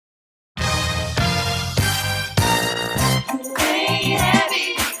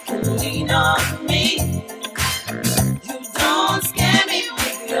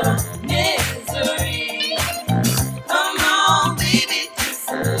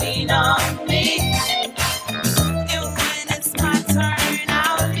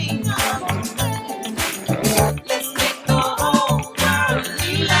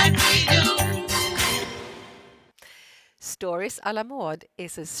à la mode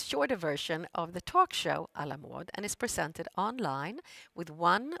is a shorter version of the talk show à la mode and is presented online with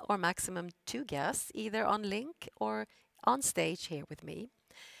one or maximum two guests, either on link or on stage here with me.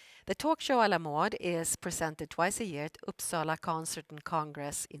 The talk show à la mode is presented twice a year at Uppsala Konsert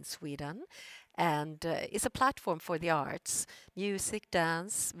Kongress in Sweden and is a platform for the arts, music,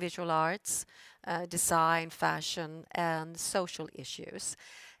 dance, visual arts, design, fashion, and social issues.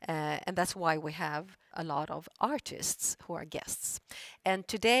 And that's why we have a lot of artists who are guests. And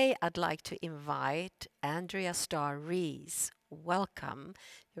today I'd like to invite Andrea Star Reese. Welcome.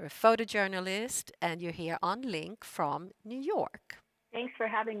 You're a photojournalist and you're here on link from New York. Thanks for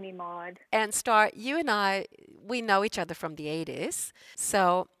having me, Maud. And Star, you and I, we know each other from the 80s.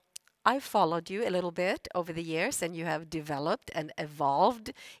 So I've followed you a little bit over the years, and you have developed and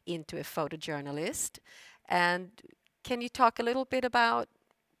evolved into a photojournalist. And can you talk a little bit about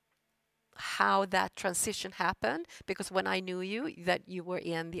how that transition happened? Because when I knew you, that you were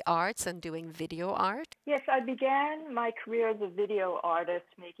in the arts and doing video art. Yes, I began my career as a video artist,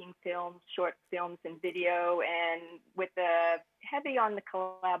 making films, short films and video, and with a heavy on the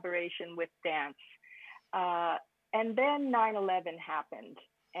collaboration with dance. And then 9/11 happened,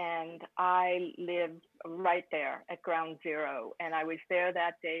 and I lived right there at ground zero, and I was there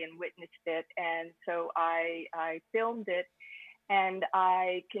that day and witnessed it. And so I filmed it. And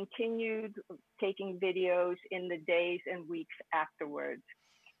I continued taking videos in the days and weeks afterwards.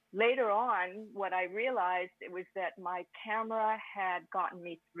 Later on, what I realized was that my camera had gotten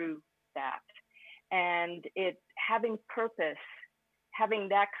me through that. And it having purpose, having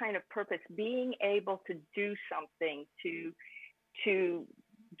that kind of purpose, being able to do something, to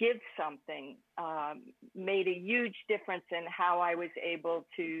give something, made a huge difference in how I was able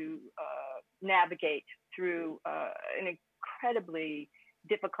to navigate through an incredibly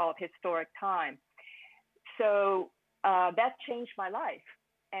difficult historic time. So that changed my life.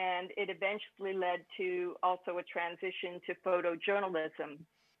 And it eventually led to also a transition to photojournalism.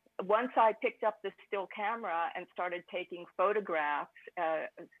 Once I picked up the still camera and started taking photographs,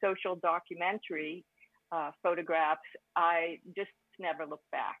 social documentary photographs, I just never looked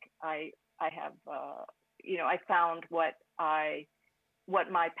back. I have, I found what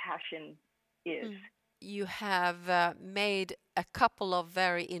my passion is. You have made a couple of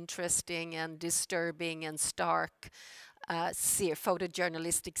very interesting and disturbing and stark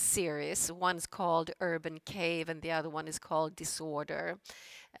photojournalistic series. One's called Urban Cave and the other one is called Disorder.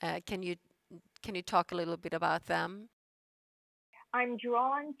 Can you talk a little bit about them? I'm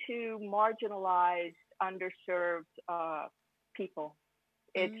drawn to marginalized, underserved people.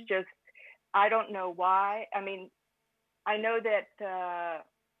 It's just, I don't know why. I mean, I know that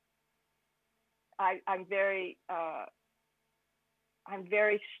I'm very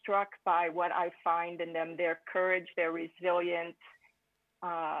struck by what I find in them, their courage, their resilience,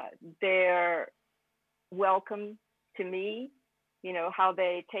 their welcome to me, how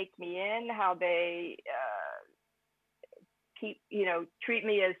they take me in, how they treat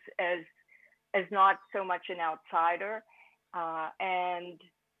me as not so much an outsider.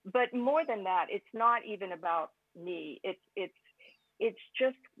 But more than that, it's not even about me. It's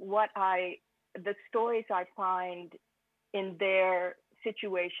just the stories I find in their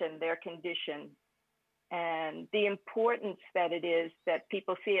situation, their condition, and the importance that it is that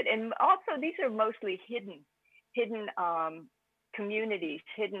people see it. And also, these are mostly hidden communities,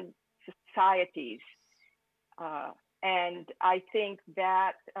 hidden societies. And I think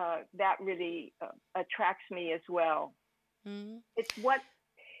that that really attracts me as well.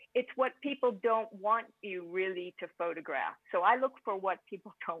 It's what people don't want you really to photograph. So I look for what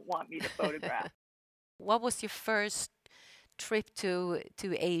people don't want me to photograph. What was your first trip to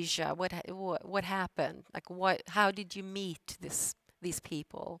Asia? What happened? Like how did you meet these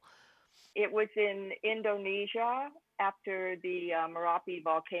people? It was in Indonesia after the Merapi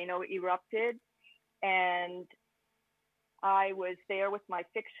volcano erupted, and I was there with my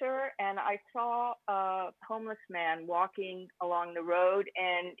fixer, and I saw a homeless man walking along the road,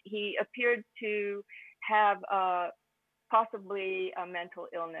 and he appeared to have possibly a mental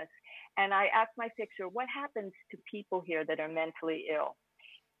illness. And I asked my fixer, what happens to people here that are mentally ill?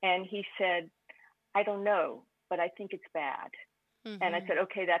 And he said, I don't know, but I think it's bad. And I said,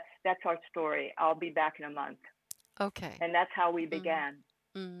 okay, that's our story. I'll be back in a month. Okay. And that's how we began.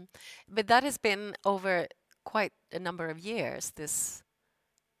 But that has been over quite a number of years, this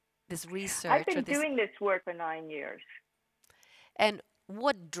research. I've been doing this work for 9 years. And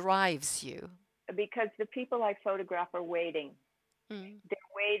what drives you? Because the people I photograph are waiting.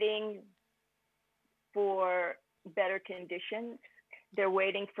 They're waiting for better conditions. They're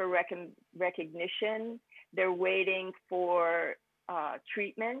waiting for recognition. They're waiting for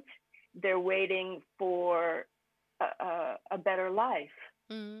treatment. They're waiting for a better life.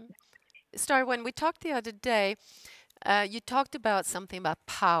 Mm. Star, when we talked the other day, you talked about something about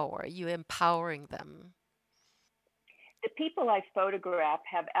power, you empowering them. The people I photograph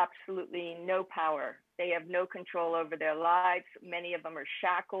have absolutely no power. They have no control over their lives. Many of them are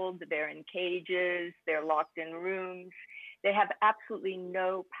shackled, they're in cages, they're locked in rooms. They have absolutely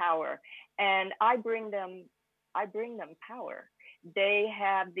no power. And I bring them power. They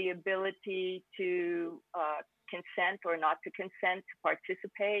have the ability to consent or not to consent, to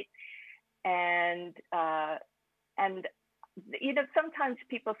participate. And and sometimes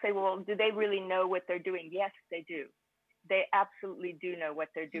people say, well, do they really know what they're doing? Yes, they do. They absolutely do know what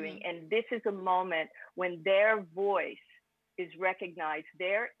they're doing. Mm. And this is a moment when their voice is recognized,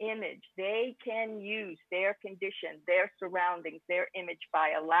 their image, they can use their condition, their surroundings, their image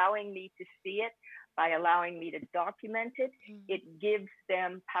by allowing me to see it, by allowing me to document it. Mm. It gives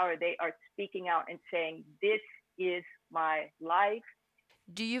them power. They are speaking out and saying, this is my life.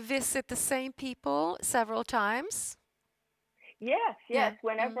 Do you visit the same people several times? Yes, yes. Yeah.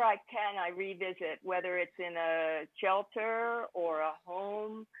 Whenever Mm. I can, I revisit, whether it's in a shelter or a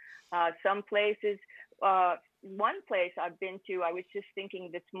home. Some places, one place I've been to, I was just thinking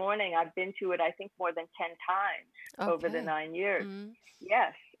this morning, I've been to it, I think, more than 10 times over the Okay. 9 years. Mm.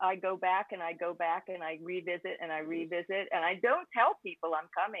 Yes, I go back and I go back and I revisit and I revisit. And I don't tell people I'm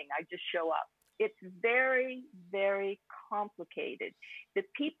coming, I just show up. It's very, very complicated. The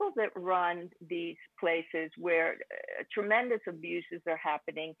people that run these places where tremendous abuses are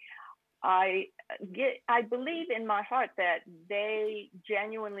happening, I believe in my heart that they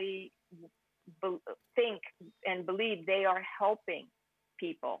genuinely think and believe they are helping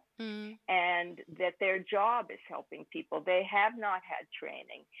people Mm. and that their job is helping people. They have not had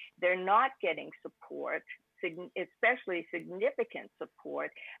training. They're not getting support, especially significant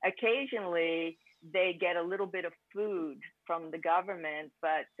support. Occasionally, they get a little bit of food from the government,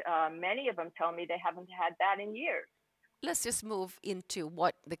 but many of them tell me they haven't had that in years. Let's just move into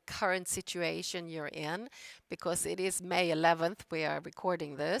what the current situation you're in, because it is May 11th, we are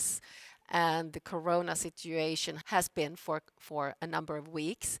recording this, and the corona situation has been for a number of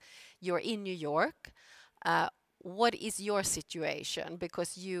weeks. You're in New York. Uh, what is your situation?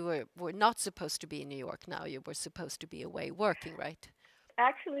 Because were not supposed to be in New York now, you were supposed to be away working, right?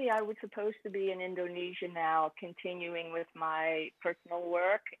 Actually, I was supposed to be in Indonesia now, continuing with my personal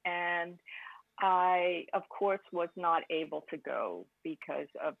work. And I, of course, was not able to go because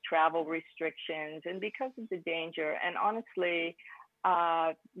of travel restrictions and because of the danger. And honestly,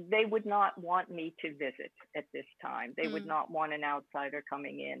 they would not want me to visit at this time. They would Mm. not want an outsider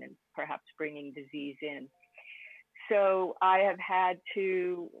coming in and perhaps bringing disease in. So I have had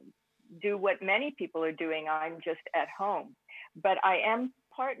to do what many people are doing. I'm just at home. But I am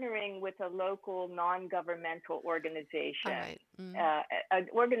partnering with a local non-governmental All organization, right. Mm. an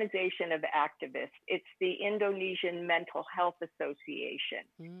organization of activists. It's the Indonesian Mental Health Association,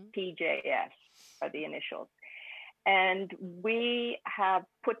 Mm. PJS are the initials. And we have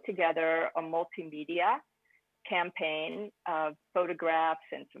put together a multimedia campaign of photographs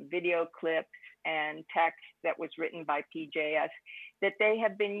and some video clips and text that was written by PJS that they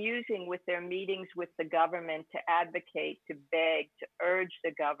have been using with their meetings with the government to advocate, to beg, to urge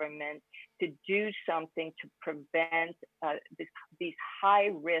the government to do something to prevent these high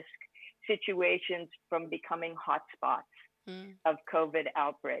risk situations from becoming hotspots Mm. of COVID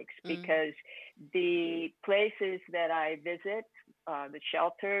outbreaks. Mm. Because the places that I visit, the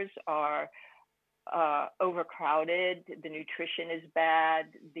shelters are overcrowded. The nutrition is bad.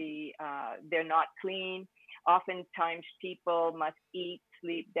 They're not clean. Oftentimes, people must eat,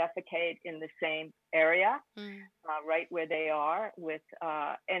 sleep, defecate in the same area, Mm. right where they are.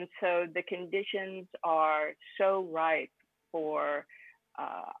 And so the conditions are so ripe for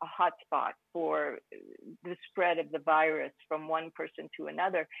a hotspot for the spread of the virus from one person to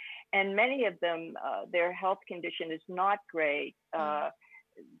another. And many of them, their health condition is not great. Mm.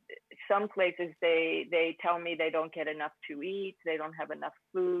 Some places they tell me they don't get enough to eat, they don't have enough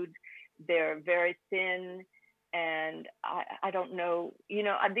food, they're very thin, and I don't know.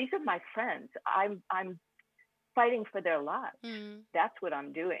 These are my friends. I'm fighting for their lives. Mm. That's what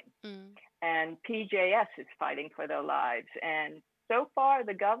I'm doing. Mm. And PJS is fighting for their lives. And so far,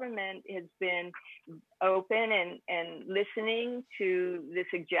 the government has been open and listening to the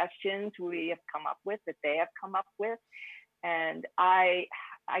suggestions we have come up with, that they have come up with. And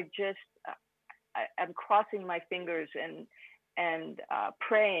I'm crossing my fingers and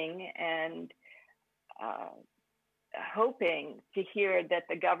praying and uh, hoping to hear that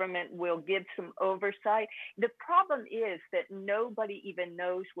the government will give some oversight. The problem is that nobody even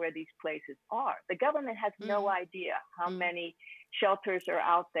knows where these places are. The government has no idea how many shelters are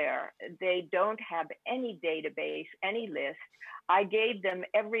out there. They don't have any database, any list. I gave them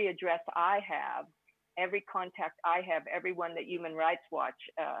every address I have, every contact I have, everyone that Human Rights Watch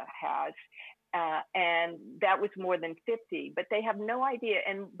has. And that was more than 50, but they have no idea.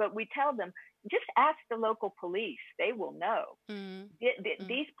 But we tell them, just ask the local police. They will know.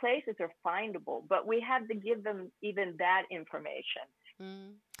 These places are findable, but we have to give them even that information.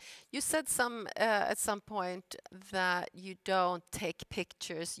 You said at some point that you don't take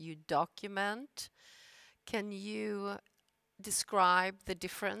pictures, you document. Can you describe the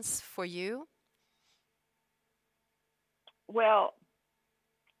difference for you? Well,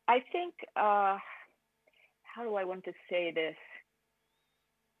 I think, how do I want to say this?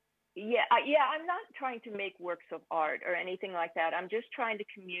 Yeah, I'm not trying to make works of art or anything like that. I'm just trying to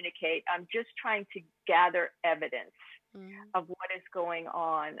communicate. I'm just trying to gather evidence of what is going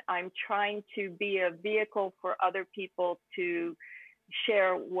on. I'm trying to be a vehicle for other people to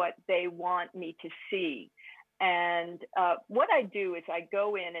share what they want me to see. And what I do is I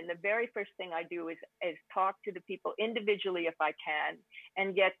go in, and the very first thing I do is talk to the people individually if I can,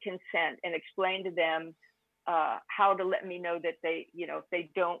 and get consent and explain to them how to let me know that they, if they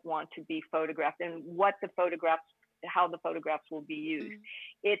don't want to be photographed, and how the photographs will be used.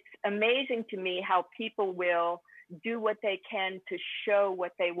 It's amazing to me how people will do what they can to show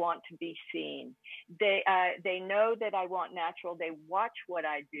what they want to be seen. They know that I want natural. They watch what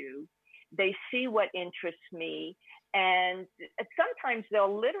I do. They see what interests me. And sometimes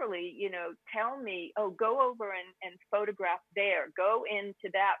they'll literally, tell me, oh, go over and photograph there. Go into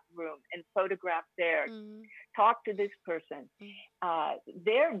that room and photograph there. Talk to this person.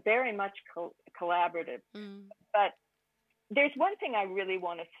 They're very much collaborative. But there's one thing I really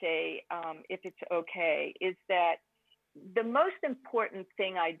want to say, if it's okay, is that the most important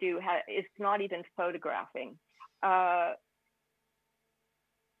thing I do is not even photographing.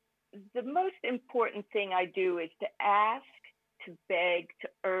 The most important thing I do is to ask, to beg, to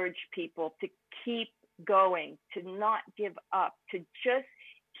urge people to keep going, to not give up, to just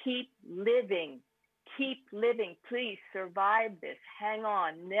keep living. Please survive this. Hang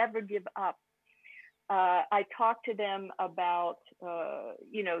on, never give up. I talk to them about,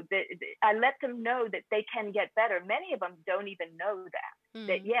 I let them know that they can get better. Many of them don't even know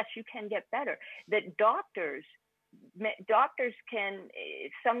that yes, you can get better. That doctors can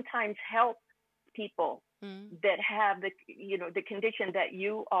sometimes help people that have the condition that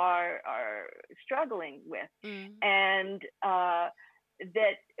you are struggling with, and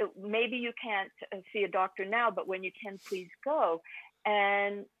that maybe you can't see a doctor now, but when you can, please go.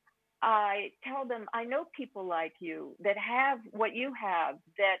 And I tell them, I know people like you that have what you have,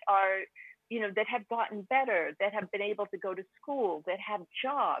 that are, that have gotten better, that have been able to go to school, that have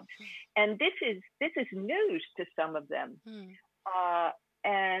jobs. And this is news to some of them.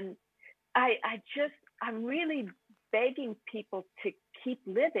 And I'm really begging people to keep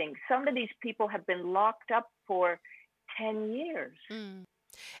living. Some of these people have been locked up for 10 years.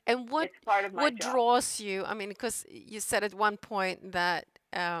 And what draws you? I mean, because you said at one point that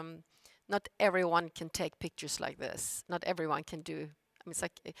not everyone can take pictures like this. Not everyone can do. I mean, it's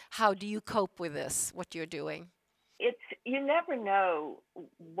like, how do you cope with this, what you're doing? You never know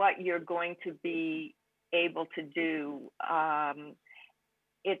what you're going to be able to do. I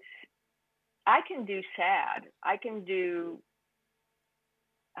can do sad. I can do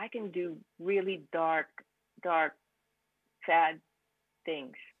really dark, sad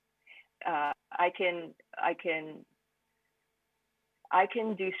things. I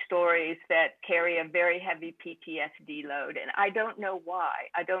can do stories that carry a very heavy PTSD load, and I don't know why.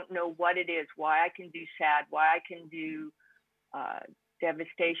 I don't know what it is, why I can do sad, why I can do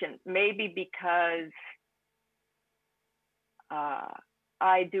devastation. Maybe because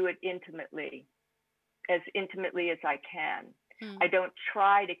I do it intimately as I can. I don't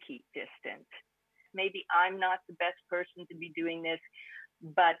try to keep distance. Maybe I'm not the best person to be doing this,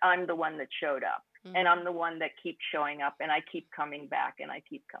 but I'm the one that showed up. And I'm the one that keeps showing up, and I keep coming back, and I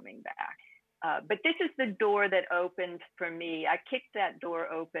keep coming back. But this is the door that opened for me. I kicked that door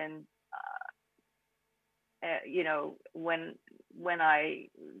open, when I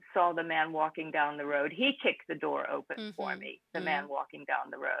saw the man walking down the road. He kicked the door open for me, the man walking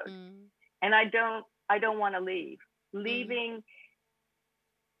down the road. And I don't want to leave. Leaving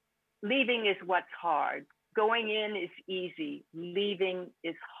is what's hard. Going in is easy. Leaving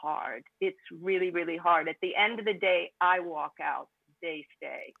is hard. It's really, really hard. At the end of the day, I walk out. They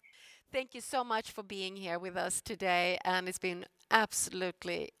stay. Thank you so much for being here with us today. And it's been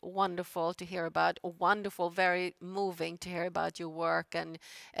absolutely wonderful to hear about, wonderful, very moving to hear about your work and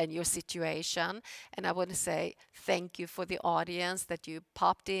your situation. And I want to say thank you for the audience that you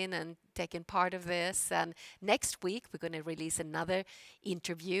popped in and taken part of this. And next week, we're going to release another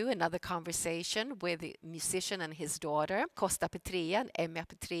interview, another conversation with a musician and his daughter, Costa Petria and Emma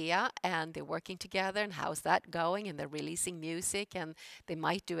Petria, and they're working together. And how's that going? And they're releasing music, and they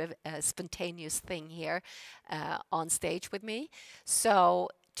might do a spontaneous thing here on stage with me. So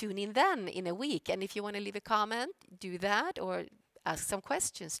tune in then in a week. And if you want to leave a comment, do that, or ask some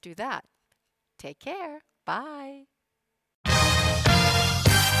questions, do that. Take care. Bye.